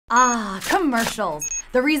Ah, commercials.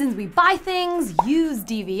 The reasons we buy things, use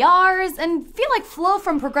DVRs, and feel like Flo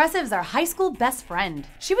from Progressive's our high school best friend.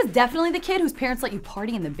 She was definitely the kid whose parents let you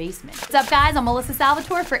party in the basement. What's up guys, I'm Melissa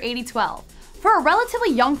Salvatore for 80Twelve. For a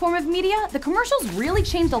relatively young form of media, the commercials really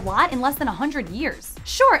changed a lot in less than 100 years.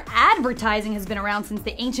 Sure, advertising has been around since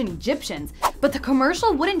the ancient Egyptians, but the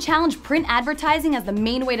commercial wouldn't challenge print advertising as the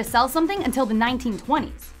main way to sell something until the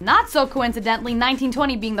 1920s. Not so coincidentally,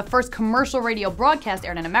 1920 being the first commercial radio broadcast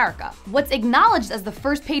aired in America. What's acknowledged as the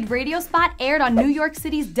first paid radio spot aired on New York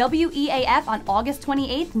City's WEAF on August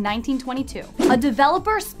 28, 1922. A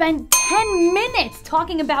developer spent 10 minutes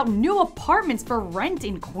talking about new apartments for rent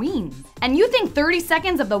in Queens. And you think 30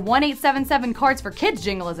 seconds of the 1877 Cards for Kids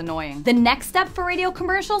jingle is annoying. The next step for radio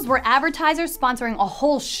commercials were advertisers sponsoring a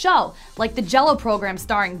whole show, like the Jell-O program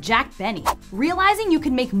starring Jack Benny. Realizing you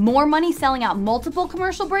could make more money selling out multiple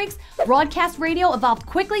commercial breaks, broadcast radio evolved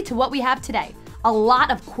quickly to what we have today. A lot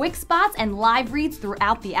of quick spots and live reads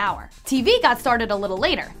throughout the hour. TV got started a little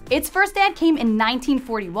later. Its first ad came in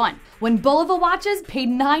 1941, when Bulova Watches paid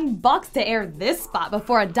 $9 to air this spot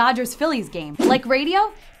before a Dodgers-Phillies game. Like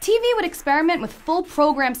radio, TV would experiment with full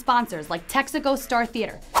program sponsors like Texaco Star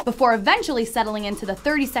Theater, before eventually settling into the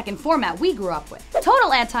 30-second format we grew up with.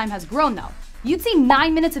 Total ad time has grown though. You'd see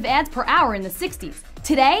 9 minutes of ads per hour in the 60s.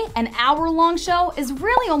 Today, an hour-long show is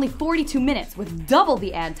really only 42 minutes with double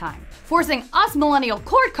the ad time, forcing us millennial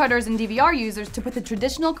cord cutters and DVR users to put the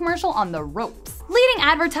traditional commercial on the ropes. Leading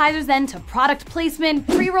advertisers then to product placement,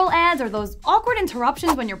 pre-roll ads, or those awkward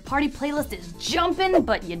interruptions when your party playlist is jumping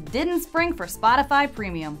but you didn't spring for Spotify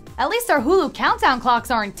Premium. At least our Hulu countdown clocks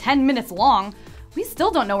aren't 10 minutes long. We still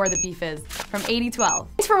don't know where the beef is. From 80Twelve.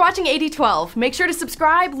 Thanks for watching 80Twelve. Make sure to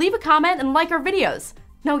subscribe, leave a comment, and like our videos.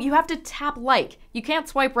 No, you have to tap like. You can't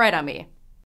swipe right on me.